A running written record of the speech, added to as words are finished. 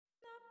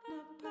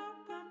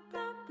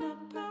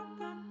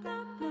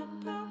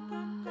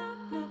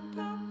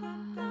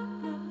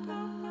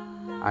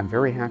I'm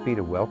very happy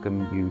to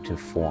welcome you to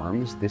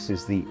Forms. This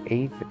is the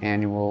 8th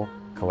annual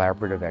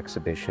collaborative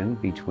exhibition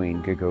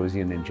between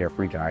Gagosian and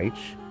Jeffrey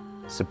Deitch,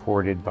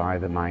 supported by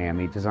the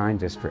Miami Design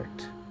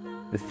District.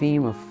 The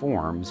theme of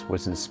Forms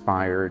was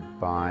inspired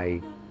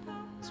by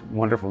this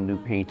wonderful new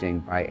painting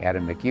by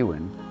Adam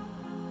McEwen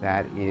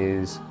that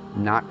is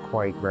not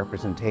quite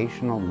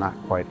representational,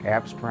 not quite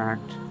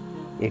abstract.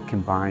 It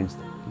combines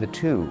the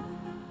two.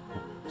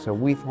 So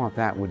we thought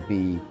that would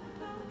be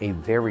a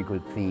very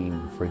good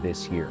theme for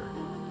this year.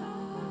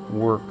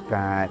 Work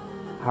that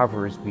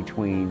hovers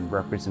between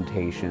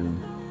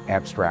representation,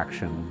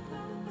 abstraction,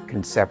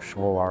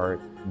 conceptual art,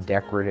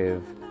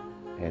 decorative,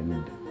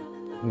 and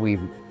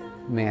we've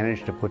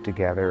managed to put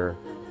together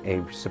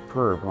a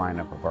superb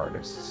lineup of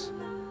artists.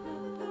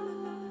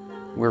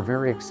 We're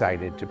very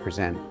excited to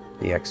present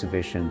the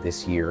exhibition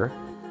this year.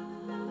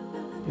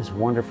 It's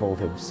wonderful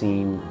to have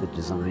seen the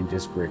Design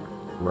District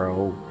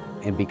grow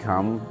and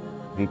become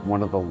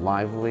one of the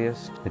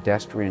liveliest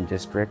pedestrian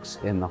districts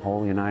in the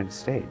whole United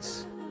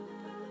States.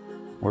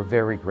 We're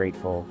very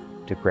grateful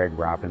to Greg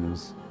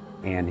Robbins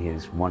and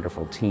his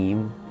wonderful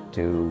team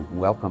to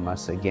welcome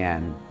us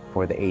again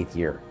for the 8th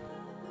year.